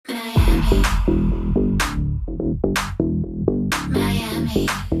Hello,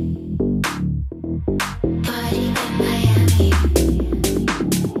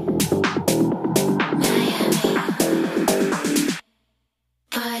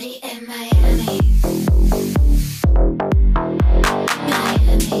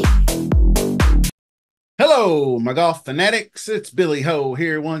 my golf fanatics. It's Billy Ho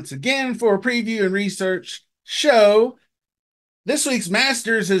here once again for a preview and research show. This week's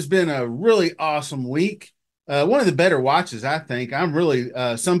Masters has been a really awesome week. One of the better watches, I think.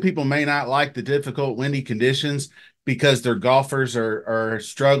 Some people may not like the difficult windy conditions because their golfers are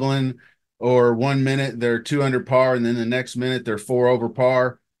struggling, or 1 minute they're 2 under par and then the next minute they're 4 over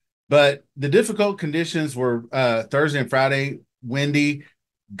par. But the difficult conditions were Thursday and Friday, windy,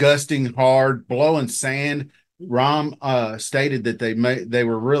 gusting hard, blowing sand. Rom stated that they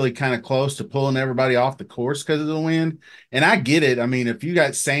were really kind of close to pulling everybody off the course because of the wind. And I get it. I mean, if you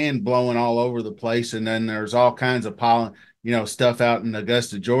got sand blowing all over the place and then there's all kinds of pollen, stuff out in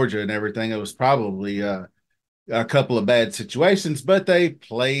Augusta, Georgia and everything, it was probably a couple of bad situations, but they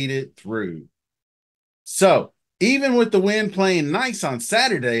played it through. So even with the wind playing nice on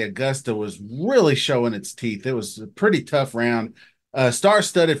Saturday, Augusta was really showing its teeth. It was a pretty tough round.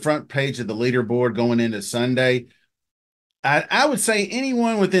 Star-studded front page of the leaderboard going into Sunday. I would say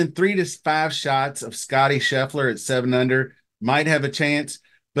anyone within 3 to 5 shots of Scotty Scheffler at 7 under might have a chance,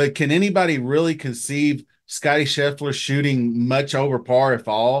 but can anybody really conceive Scotty Scheffler shooting much over par, if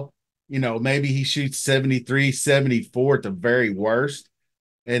all? Maybe he shoots 73, 74 at the very worst,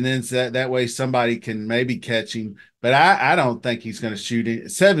 and then that way somebody can maybe catch him. But I don't think he's going to shoot it.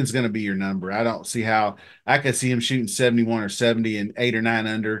 7's going to be your number. I don't see how I could see him shooting 71 or 70 and 8 or 9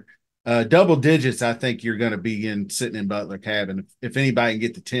 under. Double digits, I think you're going to be sitting in Butler Cabin. If anybody can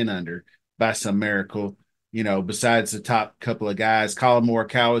get to 10 under by some miracle, besides the top couple of guys. Colin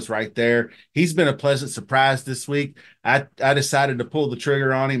Morikawa is right there. He's been a pleasant surprise this week. I decided to pull the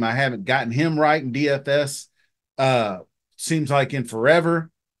trigger on him. I haven't gotten him right in DFS. Seems like in forever.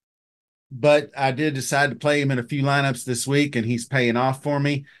 But I did decide to play him in a few lineups this week, and he's paying off for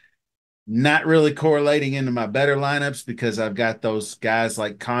me. Not really correlating into my better lineups because I've got those guys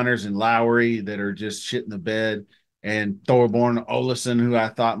like Connors and Lowry that are just shit in the bed, and Thorborn Olesen, who I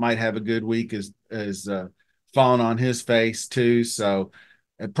thought might have a good week, is falling on his face too. So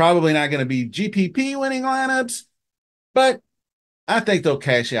probably not going to be GPP winning lineups, but I think they'll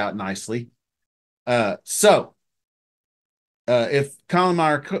cash out nicely.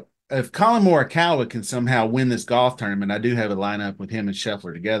 If Colin Morikawa can somehow win this golf tournament, I do have a lineup with him and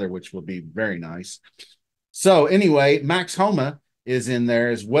Scheffler together, which will be very nice. So anyway, Max Homa is in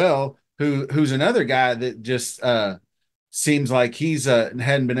there as well, who's another guy that just seems like he's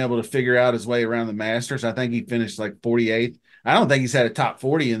hadn't been able to figure out his way around the Masters. I think he finished like 48th. I don't think he's had a top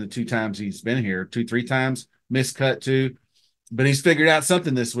 40 in the 2 times he's been here, 3 times, miscut too. But he's figured out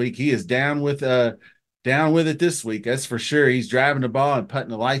something this week. He is down with it this week. That's for sure. He's driving the ball and putting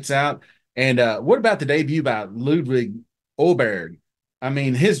the lights out. And what about the debut by Ludwig Åberg? I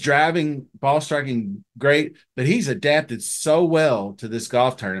mean, his driving, ball striking, great, but he's adapted so well to this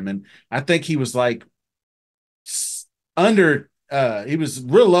golf tournament. I think he was like he was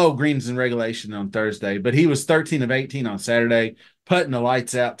real low greens in regulation on Thursday, but he was 13 of 18 on Saturday, putting the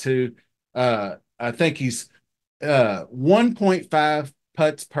lights out too. I think he's 1.5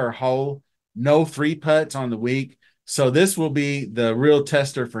 putts per hole. No 3 putts on the week. So this will be the real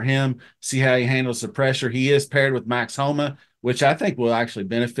tester for him. See how he handles the pressure. He is paired with Max Homa, which I think will actually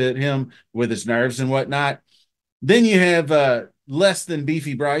benefit him with his nerves and whatnot. Then you have less than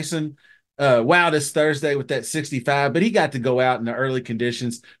beefy Bryson. Wow, this Thursday with that 65, but he got to go out in the early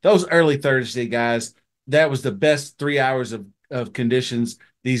conditions. Those early Thursday guys, that was the best 3 hours of conditions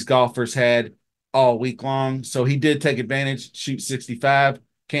these golfers had all week long. So he did take advantage, shoot 65.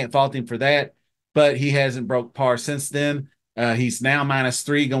 Can't fault him for that, but he hasn't broke par since then. He's now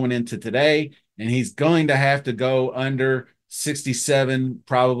 -3 going into today, and he's going to have to go under 67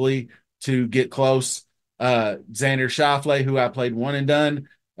 probably to get close. Xander Schauffele, who I played one and done,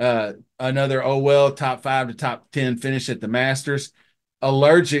 another top 5 to top 10 finish at the Masters.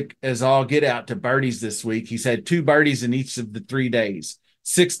 Allergic as all get out to birdies this week. He's had 2 birdies in each of the 3 days,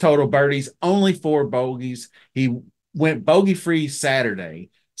 6 total birdies, only 4 bogeys. He went bogey-free Saturday.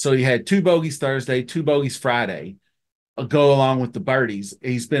 So he had 2 bogeys Thursday, 2 bogeys Friday, go along with the birdies.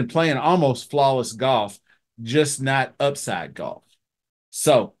 He's been playing almost flawless golf, just not upside golf.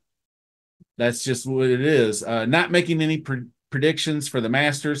 So that's just what it is. Not making any predictions for the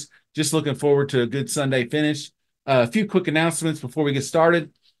Masters. Just looking forward to a good Sunday finish. A few quick announcements before we get started.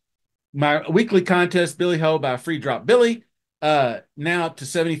 My weekly contest, Billy Ho by Free Drop Billy. Now up to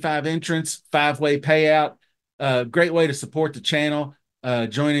 75 entrants, 5-way payout. Great way to support the channel,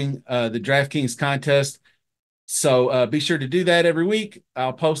 joining the DraftKings contest. So be sure to do that every week.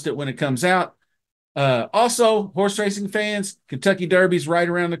 I'll post it when it comes out. Also, horse racing fans, Kentucky Derby's right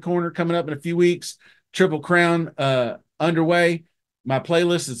around the corner, coming up in a few weeks. Triple Crown underway. My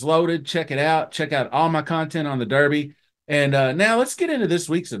playlist is loaded. Check it out. Check out all my content on the Derby. And now let's get into this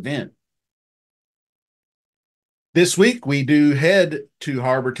week's event. This week, we do head to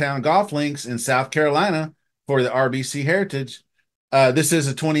Harbour Town Golf Links in South Carolina for the RBC Heritage. This is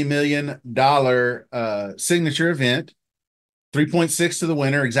a $20 million signature event. 3.6 to the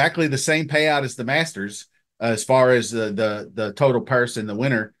winner, exactly the same payout as the Masters, as far as the total purse in the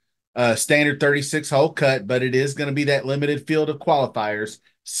winner. Standard 36-hole cut, but it is going to be that limited field of qualifiers,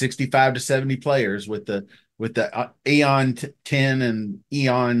 65 to 70 players with the Eon 10 and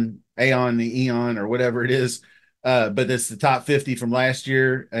Aeon the Eon or whatever it is. But it's the top 50 from last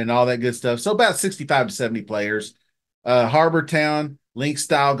year and all that good stuff. So about 65 to 70 players. Harbour Town link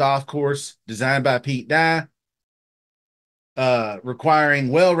style golf course designed by Pete Dye. Requiring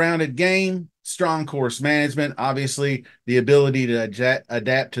well-rounded game, strong course management, obviously the ability to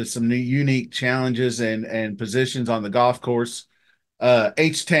adapt to some new unique challenges and positions on the golf course.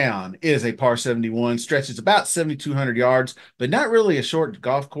 H-Town is a par 71, stretches about 7,200 yards, but not really a short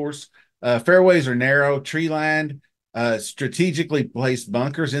golf course. Fairways are narrow, tree-lined, strategically placed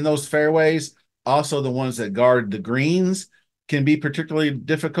bunkers in those fairways. Also, the ones that guard the greens can be particularly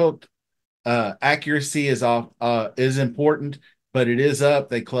difficult. Accuracy is important, but it is up.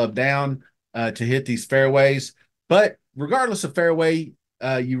 They club down to hit these fairways. But regardless of fairway,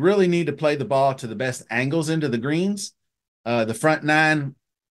 you really need to play the ball to the best angles into the greens. The front nine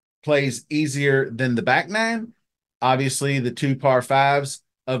plays easier than the back nine. Obviously, the two par fives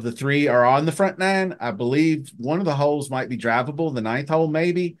of the three are on the front nine. I believe one of the holes might be drivable, the ninth hole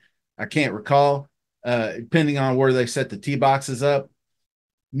maybe. I can't recall, depending on where they set the tee boxes up.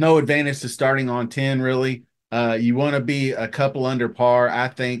 No advantage to starting on 10, really. You want to be a couple under par, I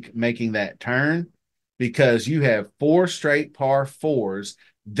think, making that turn, because you have 4 straight par 4s,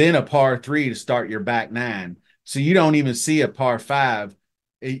 then a par 3 to start your back nine. So you don't even see a par 5,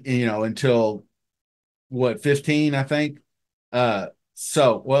 until, 15, I think.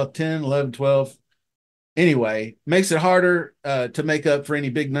 Well, 10, 11, 12. Anyway, makes it harder to make up for any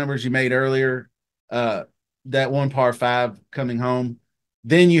big numbers you made earlier. That one par 5 coming home.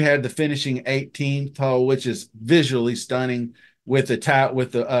 Then you had the finishing 18th hole, which is visually stunning with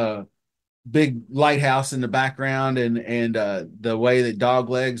the big lighthouse in the background and the way that dog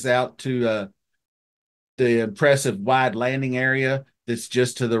legs out to the impressive wide landing area that's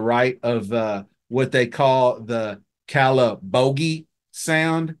just to the right of what they call the Cala Bogey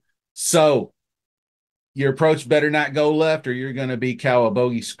sound. So your approach better not go left or you're going to be Cala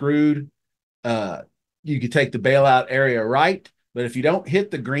Bogey screwed. You could take the bailout area right. But if you don't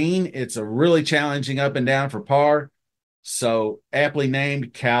hit the green, it's a really challenging up and down for par. So aptly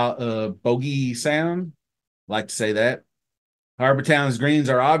named Bogey Sound. Like to say that. Harbour Town's greens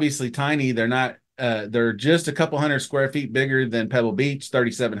are obviously tiny. They're not. They're just a couple hundred square feet bigger than Pebble Beach,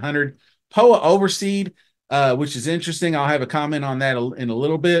 3,700. POA overseed, which is interesting. I'll have a comment on that in a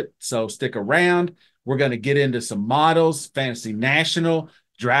little bit. So stick around. We're going to get into some models. Fantasy National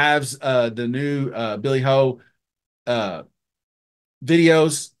drives the new Billy Ho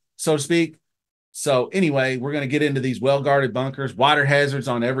videos, so to speak. So anyway, we're going to get into these well-guarded bunkers, water hazards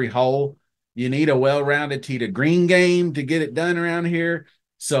on every hole. You need a well-rounded tee to green game to get it done around here.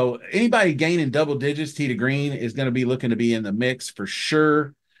 So anybody gaining double digits tee to green is going to be looking to be in the mix for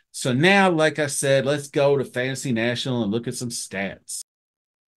sure. So now, like I said, let's go to Fantasy National and look at some stats.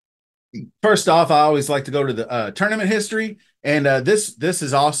 First off, I always like to go to the tournament history. And this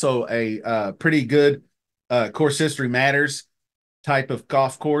is also a pretty good course history matters type of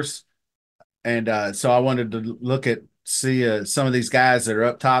golf course. And so I wanted to see some of these guys that are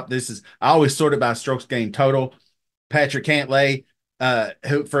up top. I always sort it by strokes gained total. Patrick Cantlay,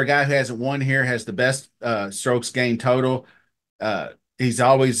 who for a guy who hasn't won here, has the best strokes gained total. He's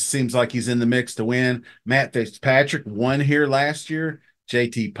always seems like he's in the mix to win. Matt Fitzpatrick won here last year.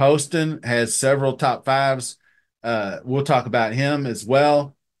 JT Poston has several top fives. We'll talk about him as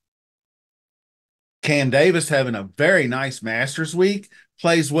well. Cam Davis having a very nice Masters week,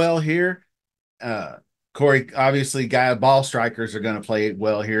 plays well here. Corey, obviously, ball strikers are going to play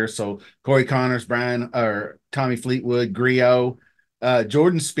well here. So Corey Connors, Tommy Fleetwood, Griot.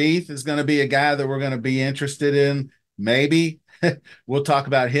 Jordan Spieth is going to be a guy that we're going to be interested in. Maybe we'll talk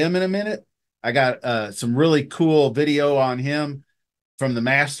about him in a minute. I got some really cool video on him from the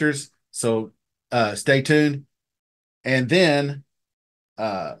Masters. So stay tuned. And then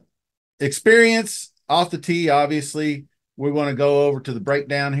experience off the tee. Obviously, we want to go over to the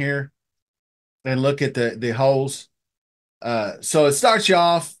breakdown here and look at the holes. So it starts you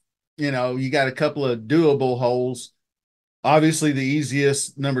off, you got a couple of doable holes. Obviously, the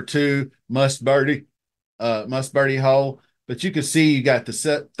easiest, number 2, must birdie hole. But you can see you got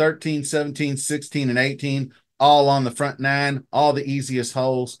the 13, 17, 16, and 18 all on the front 9, all the easiest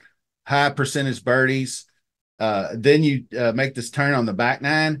holes, high percentage birdies. Then you make this turn on the back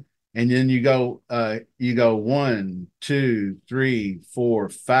 9, and then you go 1, 2, 3, 4,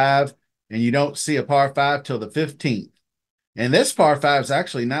 5, and you don't see a par 5 till the 15th. And this par 5 is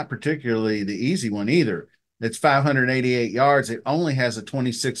actually not particularly the easy one either. It's 588 yards. It only has a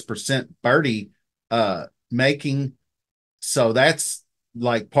 26% birdie making. So that's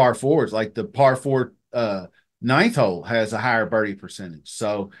like par 4s. Like the par 4 ninth hole has a higher birdie percentage.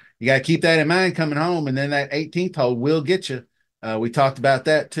 So you got to keep that in mind coming home. And then that 18th hole will get you. We talked about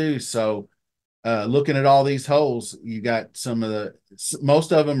that too. So looking at all these holes, you got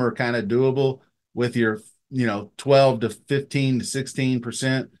most of them are kind of doable with your 12 to 15 to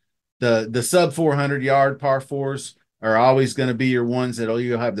 16%. The sub 400 yard par 4s are always going to be your ones that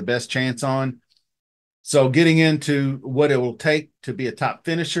you'll have the best chance on. So getting into what it will take to be a top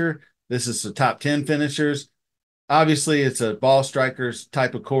finisher, this is the top 10 finishers. Obviously, it's a ball strikers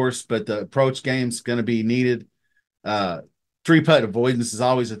type of course, but the approach game's going to be needed. 3-putt avoidance is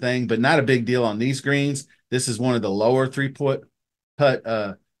always a thing, but not a big deal on these greens. This is one of the lower 3-putt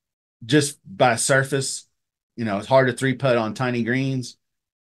just by surface. It's hard to 3-putt on tiny greens.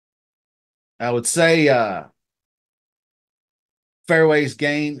 I would say fairways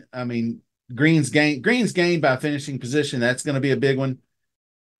gain. Greens gain by finishing position. That's going to be a big one.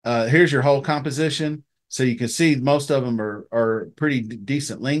 Here's your hole composition. So you can see most of them are pretty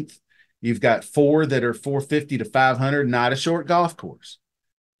decent length. You've got 4 that are 450 to 500, not a short golf course.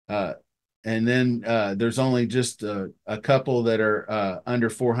 And then there's only just a couple that are under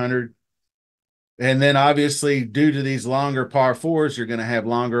 400. And then obviously, due to these longer par 4s, you're going to have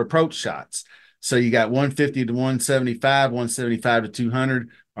longer approach shots. So you got 150 to 175, 175 to 200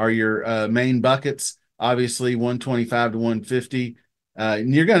 are your main buckets. Obviously, 125 to 150.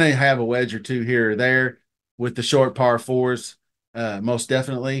 And you're going to have a wedge or two here or there with the short par 4s, most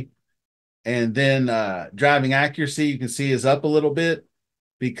definitely. And then driving accuracy, you can see, is up a little bit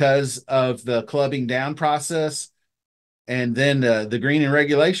because of the clubbing down process. And then the green and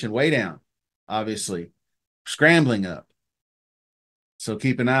regulation way down, obviously. Scrambling up. So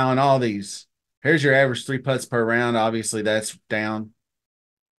keep an eye on all these. Here's your average 3 putts per round. Obviously, that's down.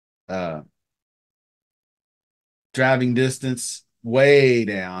 Driving distance, way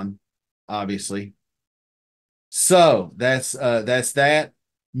down, obviously. So that's that.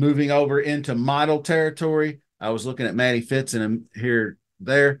 Moving over into model territory. I was looking at Matty Fitz and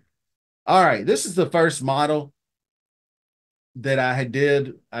there. All right, this is the first model that I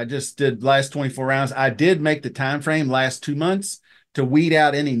just did last 24 rounds. I did make the time frame last 2 months to weed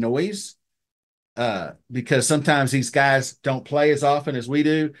out any noise. Because sometimes these guys don't play as often as we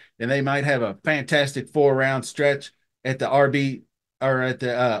do, and they might have a fantastic 4-round stretch at the RB or at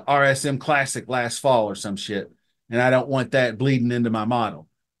the RSM Classic last fall or some shit, and I don't want that bleeding into my model.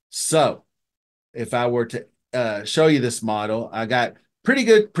 So if I were to show you this model, I got pretty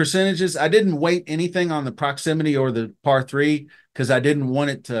good percentages. I didn't weight anything on the proximity or the par 3 because I didn't want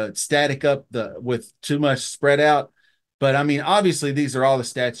it to static up with too much spread out. But obviously these are all the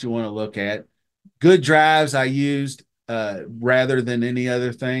stats you want to look at. Good drives I used rather than any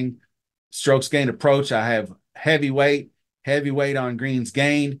other thing. Strokes gained approach, I have heavyweight on greens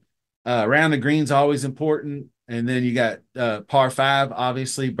gained. Around the greens always important. And then you got par 5,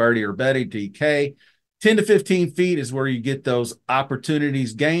 obviously, birdie or better, DK. 10 to 15 feet is where you get those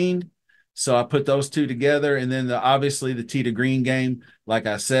opportunities gained. So I put those two together. And then obviously the tee to green game, like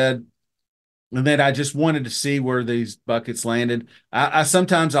I said. And then I just wanted to see where these buckets landed.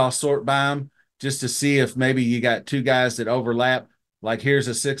 Sometimes I'll sort by them just to see if maybe you got 2 guys that overlap. Like here's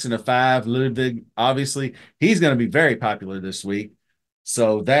a 6 and a 5. Ludwig, obviously, he's going to be very popular this week.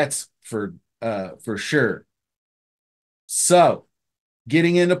 So that's for sure. So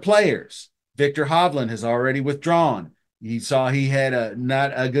getting into players, Victor Hovland has already withdrawn. You saw he had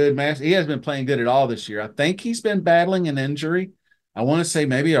not a good match. He hasn't been playing good at all this year. I think he's been battling an injury. I want to say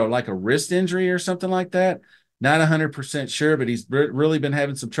maybe like a wrist injury or something like that. Not 100% sure, but he's really been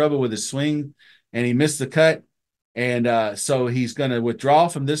having some trouble with his swing, and he missed the cut. And so he's going to withdraw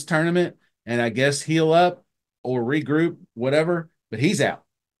from this tournament and I guess heal up or regroup, whatever, but he's out.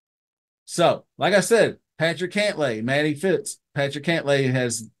 So, like I said, Patrick Cantlay, Matty Fitz. Patrick Cantlay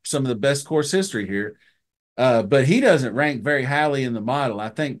has some of the best course history here. But he doesn't rank very highly in the model. I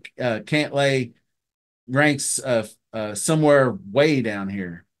think Cantlay ranks somewhere way down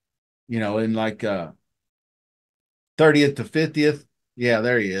here, in like 30th to 50th. Yeah,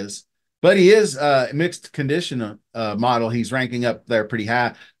 there he is. But he is mixed condition model. He's ranking up there pretty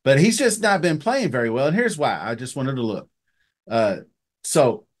high, but he's just not been playing very well. And here's why. I just wanted to look.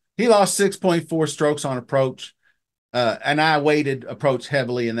 So he lost 6.4 strokes on approach, and I weighted approach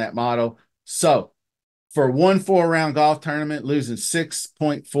heavily in that model. So for one 4-round golf tournament, losing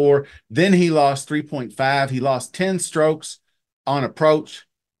 6.4, then he lost 3.5. He lost 10 strokes on approach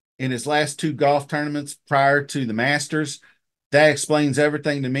in his last 2 golf tournaments prior to the Masters. That explains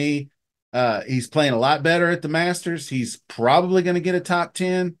everything to me. He's playing a lot better at the Masters. He's probably going to get a top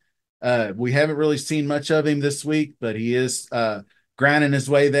 10. We haven't really seen much of him this week, but he is grinding his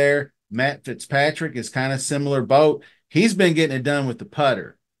way there. Matt Fitzpatrick is kind of similar boat. He's been getting it done with the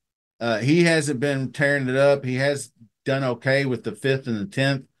putter. He hasn't been tearing it up. He has done okay with the 5th and the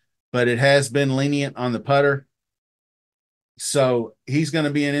 10th, but it has been lenient on the putter. So he's going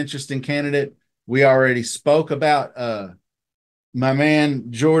to be an interesting candidate. We already spoke about my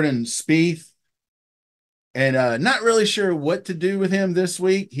man Jordan Spieth, and not really sure what to do with him this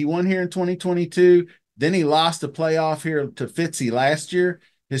week. He won here in 2022. Then he lost a playoff here to Fitzy last year.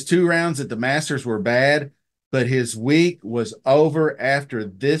 His 2 rounds at the Masters were bad, but his week was over after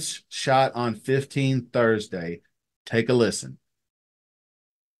this shot on 15 Thursday. Take a listen.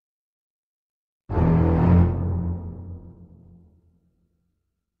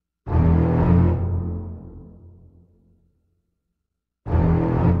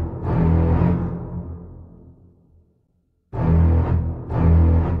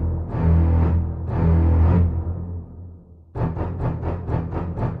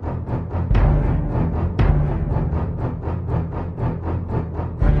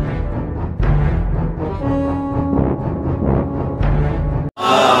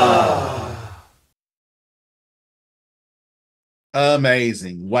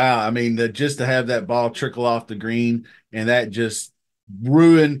 Amazing. Wow. I mean, just to have that ball trickle off the green and that just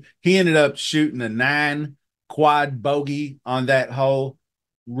ruined. He ended up shooting a 9 quad bogey on that hole,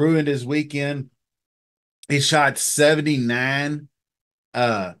 ruined his weekend. He shot 79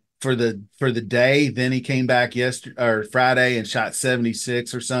 for the day. Then he came back yesterday or Friday and shot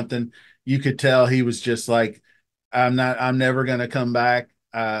 76 or something. You could tell he was just like, I'm never going to come back.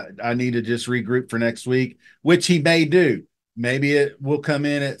 I need to just regroup for next week, which he may do. Maybe it will come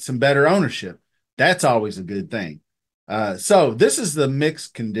in at some better ownership. That's always a good thing. So this is the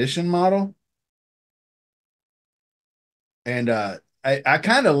mixed condition model. And I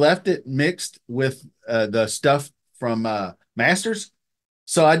kind of left it mixed with the stuff from Masters.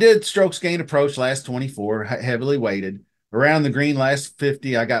 So I did strokes gained approach last 24, heavily weighted. Around the green last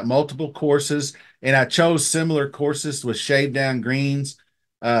 50, I got multiple courses, and I chose similar courses with shade down greens.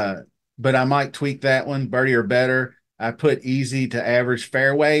 But I might tweak that one, birdie or better. I put easy to average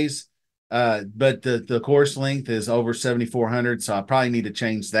fairways, but the course length is over 7,400, so I probably need to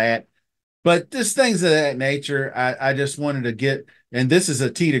change that. But just things of that nature, I just wanted to get, and this is a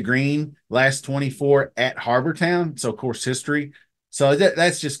tee to green, last 24 at Harbour Town, so course history. So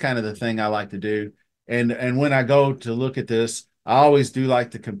that's just kind of the thing I like to do. And when I go to look at this, I always do like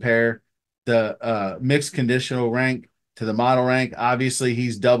to compare the mixed conditional rank to the model rank. Obviously,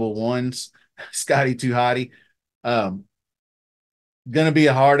 he's double ones, Scotty Too Hottie. Going to be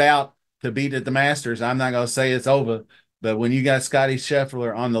a hard out to beat at the Masters. I'm not going to say it's over, but when you got Scotty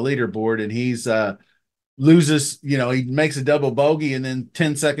Scheffler on the leaderboard and he's loses, he makes a double bogey and then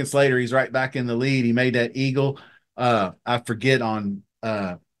 10 seconds later he's right back in the lead. He made that eagle. I forget on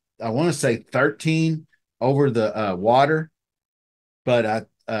I want to say 13 over the water, but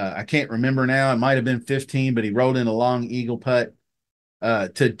I can't remember now. It might have been 15, but he rolled in a long eagle putt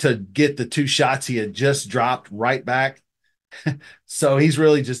to get the 2 shots he had just dropped right back. So he's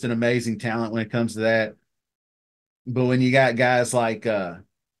really just an amazing talent when it comes to that. But when you got guys like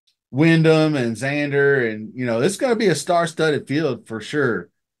Wyndham and Xander, and it's going to be a star-studded field for sure.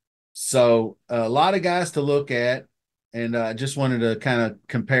 So a lot of guys to look at, and I just wanted to kind of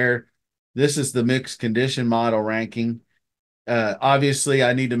compare. This is the mixed condition model ranking. Obviously,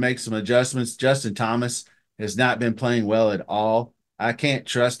 I need to make some adjustments. Justin Thomas has not been playing well at all. I can't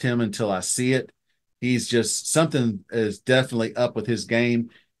trust him until I see it. He's just, something is definitely up with his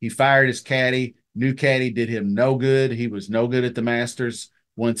game. He fired his caddy. New caddy did him no good. He was no good at the Masters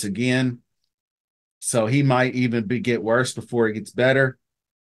once again. So he might even get worse before it gets better.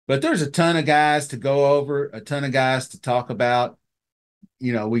 But there's a ton of guys to go over, a ton of guys to talk about.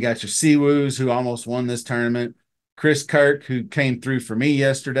 We got your Siwoos who almost won this tournament. Chris Kirk, who came through for me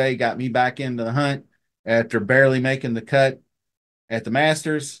yesterday, got me back into the hunt. after barely making the cut at the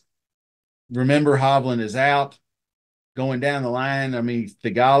Masters. Remember, Hovland is out. Going down the line, I mean,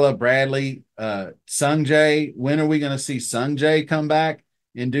 Thigala, Bradley, Sungjae. When are we going to see Sungjae come back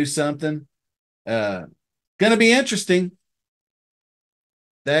and do something? Going to be interesting.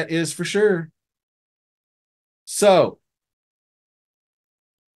 That is for sure. So,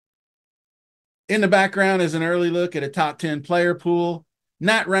 in the background is an early look at a top 10 player pool,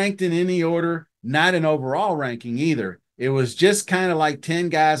 not ranked in any order, not an overall ranking either. It was just kind of like 10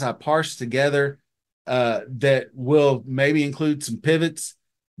 guys I parsed together that will maybe include some pivots,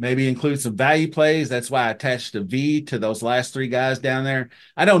 maybe include some value plays. That's why I attached a V to those last 3 guys down there.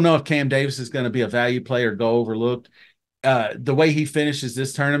 I don't know if Cam Davis is going to be a value play or go overlooked. The way he finishes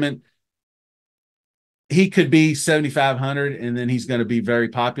this tournament, he could be 7,500 and then he's going to be very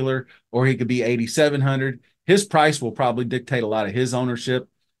popular, or he could be 8,700. His price will probably dictate a lot of his ownership.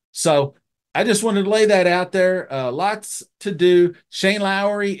 So I just wanted to lay that out there. Lots to do. Shane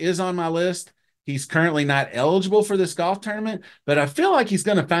Lowry is on my list. He's currently not eligible for this golf tournament, but I feel like he's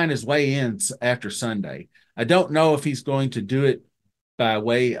going to find his way in after Sunday. I don't know if he's going to do it by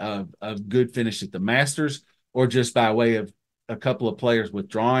way of a good finish at the Masters or just by way of a couple of players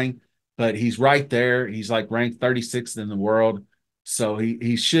withdrawing, but he's right there. He's like ranked 36th in the world. So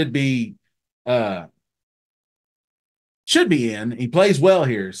he should be in. He plays well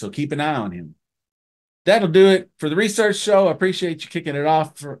here, so keep an eye on him. That'll do it for the research show. I appreciate you kicking it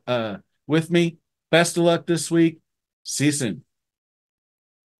off with me. Best of luck this week. See you soon.